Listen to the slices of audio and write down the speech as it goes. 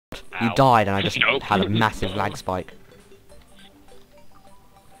You Ow. died and I just Nope. had a massive lag spike.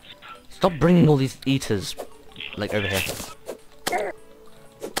 Stop bringing all these eaters, like, over here.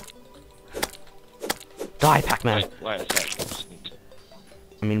 Die, Pac-Man! Wait a sec.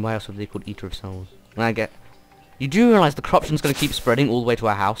 I mean, why else would they called Eater of Souls? And I get... You do realise the corruption's going to keep spreading all the way to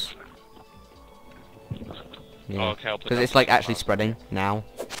our house? Oh, Yeah. okay, I'll put Because that it's, like, to the actually house. spreading now.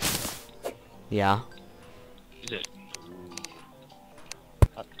 Yeah. Is it?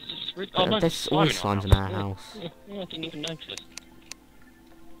 There's always slimes in our house. I didn't even notice.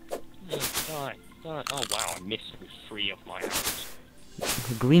 Die. Die. Oh wow, I missed with 3 of my arrows.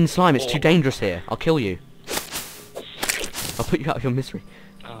 Green slime, it's too dangerous here. I'll kill you. I'll put you out of your misery.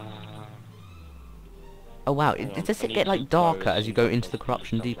 Oh wow, does it get like darker as you go into the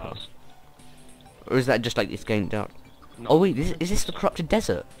corruption deeper? Or is that just like it's getting dark? No. Oh wait, is this the corrupted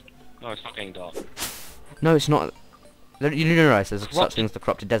desert? No, it's not getting dark. No, it's not. You didn't realise there's such thing as the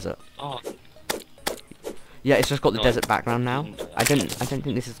corrupted desert. Oh. Yeah, it's just got the No, desert background now. didn't. I don't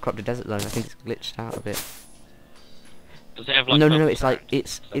think this is the corrupted desert though. I think it's glitched out a bit. Does it have like No, purple it's like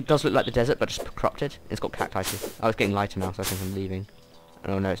strands? it does look like the desert, but just corrupted. It's got cacti too. Oh, it's getting lighter now, so I think I'm leaving.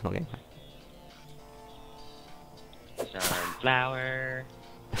 Oh no, it's not getting light. Sunflower.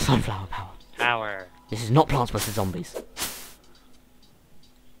 Sunflower power. Power. This is not Plants vs Zombies.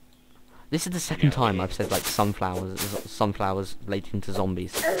 This is the second time I've said like sunflowers relating to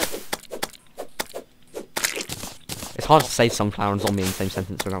zombies. It's hard to say sunflower and zombie in the same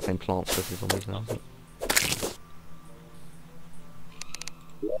sentence without saying Plants vs Zombies now, isn't it?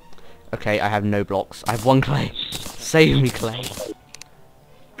 Okay, I have no blocks. I have 1 clay. Save me, clay.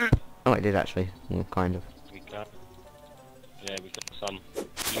 Oh, I did actually. Well, kind of. We got some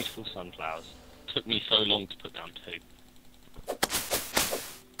beautiful sunflowers. Took me so long to put down 2.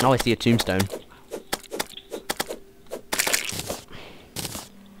 Oh, I see a tombstone.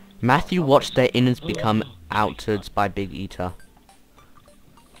 Matthew watched their innards become outwards by Big Eater.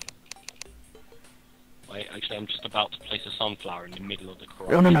 Wait, actually, I'm just about to place a sunflower in the middle of the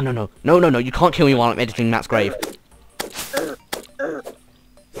crop. No, you can't kill me while I'm editing Matt's grave.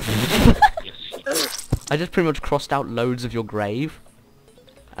 Yes. I just pretty much crossed out loads of your grave.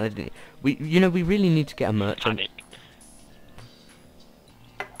 And I didn't... we really need to get a merchant. Panic.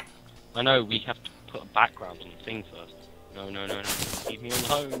 I know, we have to put a background on the thing first. No. Leave me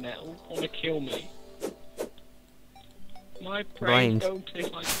alone, they'll wanna kill me. My brain Brains. don't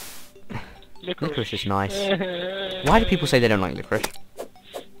taste like Licorice is nice. Why do people say they don't like licorice?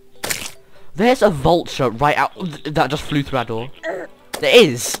 There's a vulture right out... that just flew through our door. There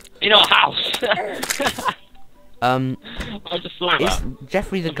is! In our house! I just saw is that.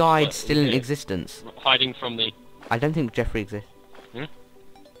 Jeffrey the Guide still in existence? Hiding from the... I don't think Jeffrey exists.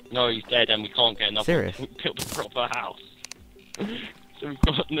 No, he's dead and we can't get another... Serious? We built a proper house. So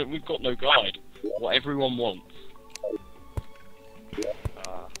we've got no guide. What everyone wants. Here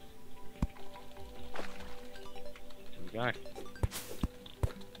we go.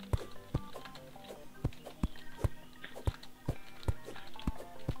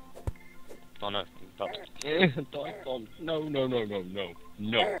 Oh no, dive bomb.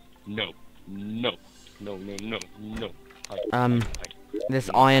 No. Hide. There's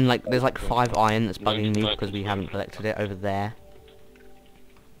iron, there's like 5 iron that's bugging me because we haven't collected it over there.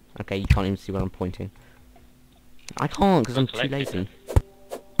 Okay, you can't even see where I'm pointing. I can't because I'm too lazy.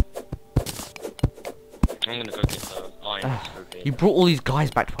 I'm gonna go get the iron. You brought all these guys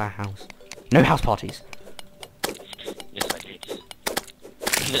back to our house. No house parties. Yes, I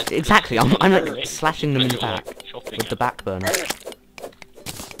did. Exactly, I'm like slashing them in the back with the back burner.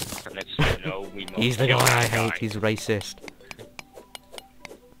 He's the guy I hate, he's racist.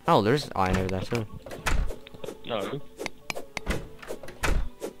 Oh, there's iron over there too. No. I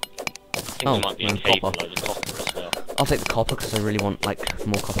think Oh, there might be a and cave copper. below the copper as well. I'll take the copper because I really want like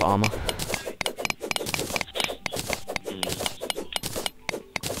more copper armor.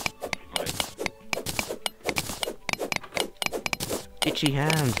 Right. Itchy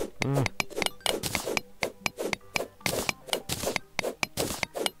hand.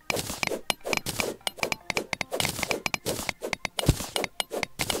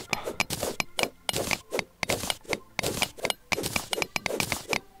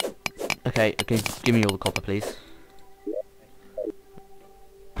 Okay, give me all the copper, please.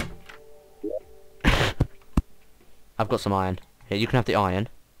 I've got some iron. Here, you can have the iron.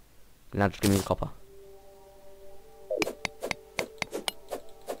 Now just give me the copper.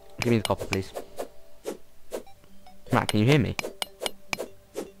 Give me the copper, please. Matt, can you hear me?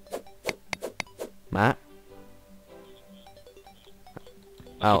 Matt?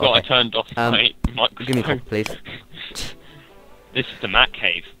 I forgot I turned off my microphone. Give me a copper, please. This is the Mat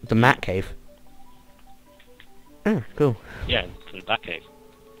Cave. The Mat Cave. Oh, cool. Yeah, to the Bat Cave.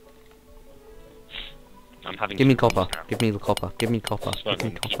 I'm having. Give me copper. Give me the copper. Give me copper. Give Give me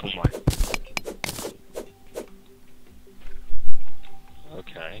me copper.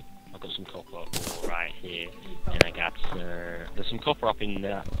 Okay, I've got some copper all right here, and I got there's some copper up in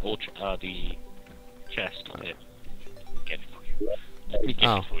the chest up here. Get it for you. Let me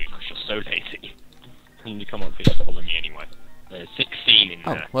get it for you because you're so lazy. And you come on, fish, follow me anyway. There's 16 in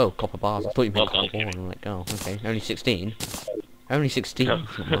there. Oh, well, copper bars. I thought you meant Well copper done, ore. I'm like, oh, okay. Only 16. Only 16. No,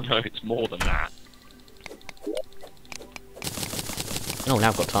 no, it's more than that. Oh, now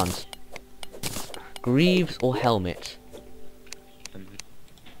I've got tons. Greaves or helmet?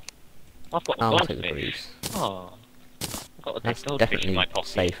 I've got a I'll take the goldfish. greaves. Oh, I've got a That's goldfish in my definitely pocket.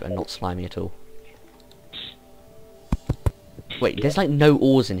 safe and not slimy at all. Wait, there's like no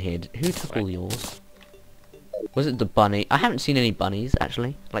ores in here. Who took all the ores? Was it the bunny? I haven't seen any bunnies,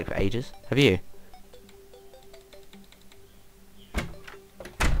 actually, like for ages. Have you?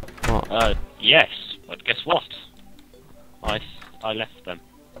 What? Yes, but guess what? I left them.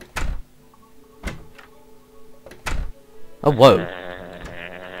 Oh, whoa.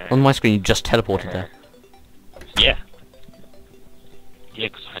 On my screen, you just teleported there. Yeah. Yeah,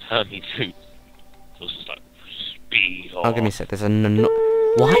 because I'd heard me too. So it was just like, speed off. Oh, give me a sec. There's a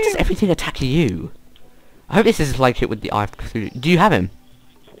Why does everything attack you? I hope this is like it with the Eye of Cthulhu. Do you have him?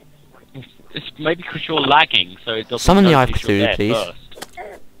 It's maybe because you're lagging, so it doesn't Summon the Eye of notice you're Cthulhu, there please. first.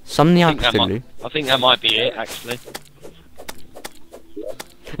 Summon the Eye of Cthulhu. I think that might be it, actually.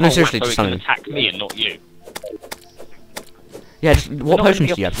 No, seriously, so just it summon can him. attack me and not you. Yeah, just, what No,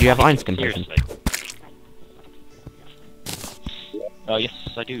 potions do you have? Do you have Iron Skin potions? Seriously. Oh, yes,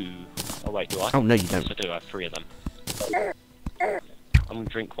 I do. Oh, wait, do I? Oh, no, you don't. Yes, I do. I have 3 of them. I'm gonna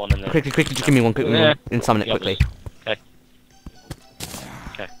drink one and then... Quickly, just give me one, quickly, and summon it The quickly. others.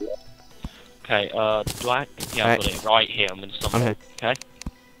 Okay. Okay, do I... Yeah, I've got it right here. I'm gonna summon it. Okay.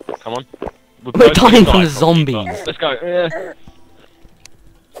 Come on. We're both dying gonna from die the zombies. but let's go.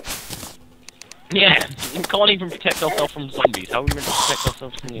 Yeah, we can't even protect ourselves from zombies. How are we meant to protect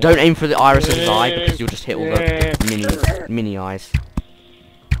ourselves from the... Don't aim for the iris of his eye, because you'll just hit all the mini eyes.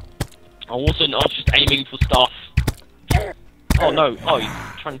 I wasn't, I was just aiming for stuff. Oh no, oh, you're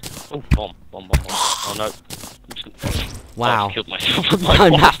trying to... Oh, bomb. Oh no. I'm just gonna... Wow. I just killed myself with my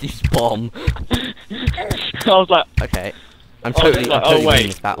I'm bomb. Matthew's bomb. I was like... Okay. I'm I was totally like, winning wait,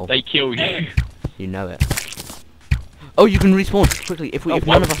 this battle. they kill you. You know it. Oh, you can respawn quickly. If Oh,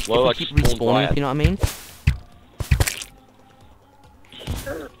 none of us, well, if we I keep just spawned respawning, by if you know what I mean.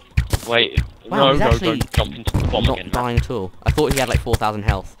 Wait, Wow, he's no, actually don't jump into the bomb Not again. dying at all. I thought he had like 4,000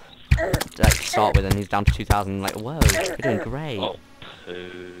 health to start with, and he's down to 2,000. Like, whoa, you're doing great. Oh,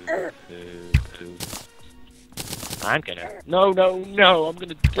 poo. I'm gonna... No, I'm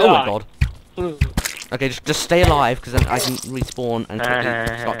gonna die. Oh my god. Okay, just stay alive, because then I can respawn and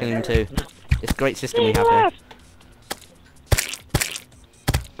quickly start killing him too. It's a great system we have here.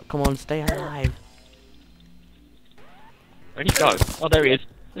 Come on, stay alive. Where'd he go? Oh, there he is.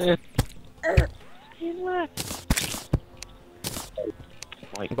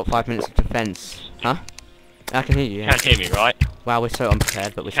 I've got 5 minutes of defense. Huh? I can hear you, You yeah. can't hear me, right? Wow, we're so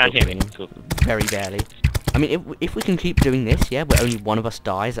unprepared, but we're You still can't hear me. winning. Cool. Very barely. I mean, if we can keep doing this, yeah, where only one of us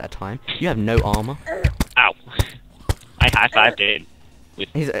dies at a time, you have no armor. Ow. I high-fived him.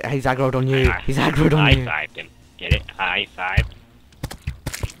 He's aggroed on you. He's aggroed on you. High-fived him. Get it? High-five.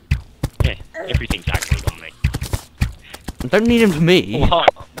 Yeah, everything's aggroed on me. Don't need him for me. Oh, hi.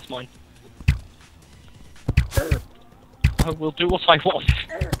 That's mine. I will do what I want.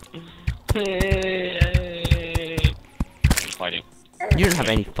 Fighting. You don't have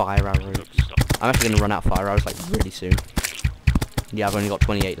any fire arrows. I'm actually going to run out of fire arrows like really soon. Yeah, I've only got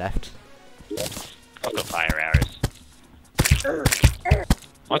 28 left. I've got fire arrows.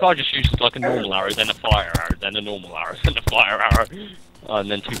 My guy just uses like a normal arrow, then a fire arrow, then a normal arrow, then a fire arrow, and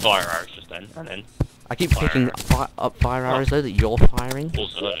then 2 fire arrows just then, and then... I keep picking up fire arrows though that you're firing.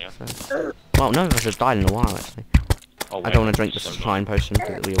 Was earlier. So. Well, no, I've died in a while actually. Oh, I don't want to drink the shine potion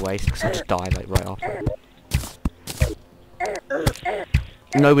because it'll be a waste because I just die like right after.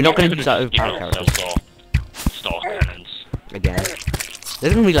 No, we're not going to use that overpowered characters. Star cannons. Again.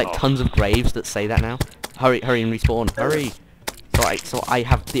 There's going to be like tons of graves that say that now. Hurry and respawn. Hurry! So I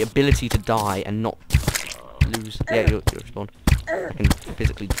have the ability to die and not lose. Yeah, you're respawned. I can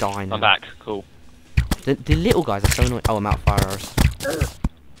physically die now. I'm back. Cool. The little guys are so annoying. Oh, I'm out of fire arrows.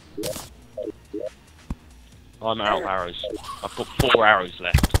 I'm out of arrows. I've got 4 arrows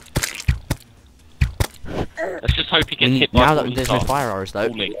left. Let's just hope he gets hit by now falling that there's no stars. fire arrows though.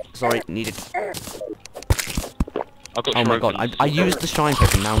 Falling. Sorry, needed. I've got Oh my god, I used the shine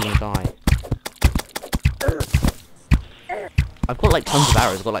potion, now I'm gonna die. I've got like tons of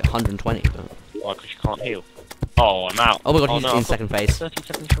arrows, I've got like 120 of them. Why, because you can't heal? Oh, I'm out. Oh my god, he's no, in second phase.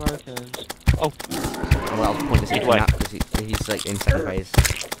 37 shurikens. Oh. Oh, well, I was pointless Either hitting way. that because he's like in second phase.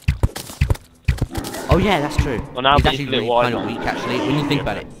 Oh yeah, that's true. Well, now he's these actually little really kind of icons- weak actually, when you think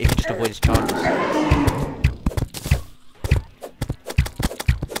about it, if you just avoid his charges.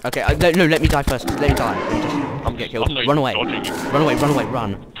 Okay, no, let me die first. Let me die. Let me just get killed. I'm Run away. dodging you. Run away, run away,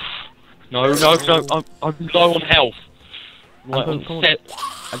 run. No, I'm low on health. Like, I'm I'm going- set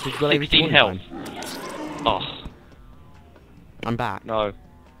I've just got every 16 one health. time. Oh, I'm back. no.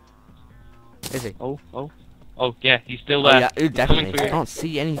 Is he? Oh, yeah, he's still Oh there. yeah, He's definitely. coming for I you. can't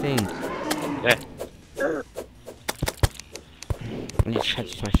see anything. Yeah. I need to check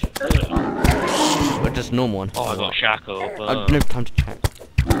smash. But just normal one. Oh, I got a shackle. No time to check.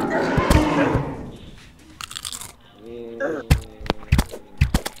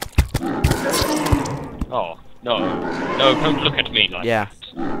 Oh, no. No, don't look at me like Yeah.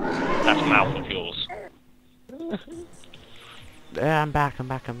 that. That's mouth of yours. Yeah, I'm back. I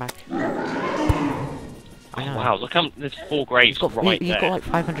know. Wow, look how there's 4 graves He's got, right he's there. got like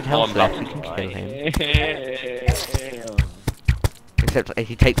 500 Oh, health I'm left. about You can to kill him. die. Except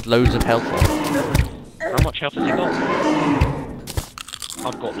he takes loads of health off. How much health has he got?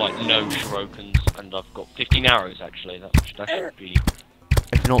 I've got like no shurikens and I've got 15 arrows actually. That should be.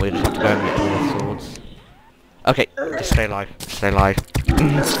 If not, we just have to go and get rid of swords. Okay, just stay alive. Stay alive.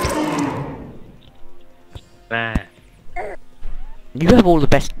 There. You have all the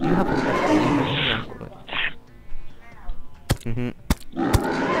best. You have all the best. Mhm.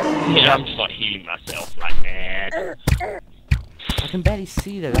 Yeah, I'm just like healing myself like that. I can barely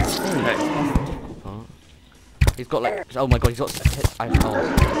see though. That's the thing. That's the difficult part. He's got like. Oh my god, he's got.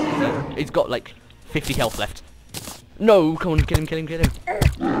 He's got like 50 health left. No, come on, kill him.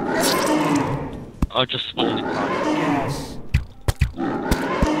 I just spawned in time. Yes.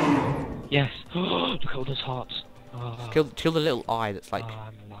 Yes. Look at all those hearts. Oh. Kill the little eye that's like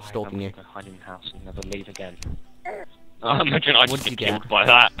I'm lying. stalking I'm you. just gonna hide in the house and never leave again. Imagine I What just did get you killed get? by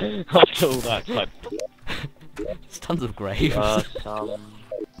that. After all that, it's like, There's tons of graves.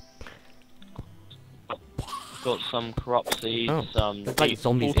 got some corrupt seeds, Oh, some there's like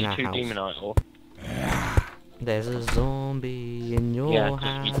zombies in our 42 house. demonite ore. There's a zombie in your Yeah, because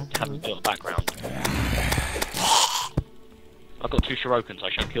house. we haven't built a background. I've got 2 shurikens, I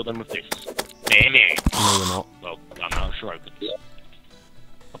shall kill them with this. Nah. No, you're not. Well, I'm out of shurikens. Give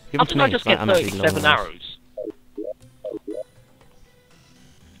How them to did I me, just right, get I'm actually low 37 on those. arrows?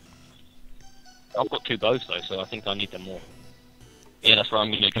 I've got 2 bows though, so I think I need them more. Yeah, that's right,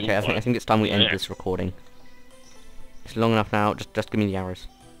 I'm gonna do. Okay, I think it's time we end Yeah. this recording. It's long enough now. Just give me the arrows.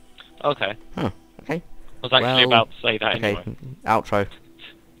 Okay. Huh. Okay. I was actually Well, about to say that Okay. anyway. Outro.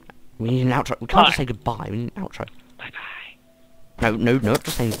 We need an outro. We can't just Bye. say goodbye. We need an outro. Bye bye. No, not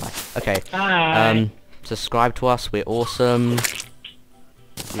just saying goodbye. Okay. Bye. Subscribe to us. We're awesome.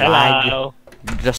 Hello. Just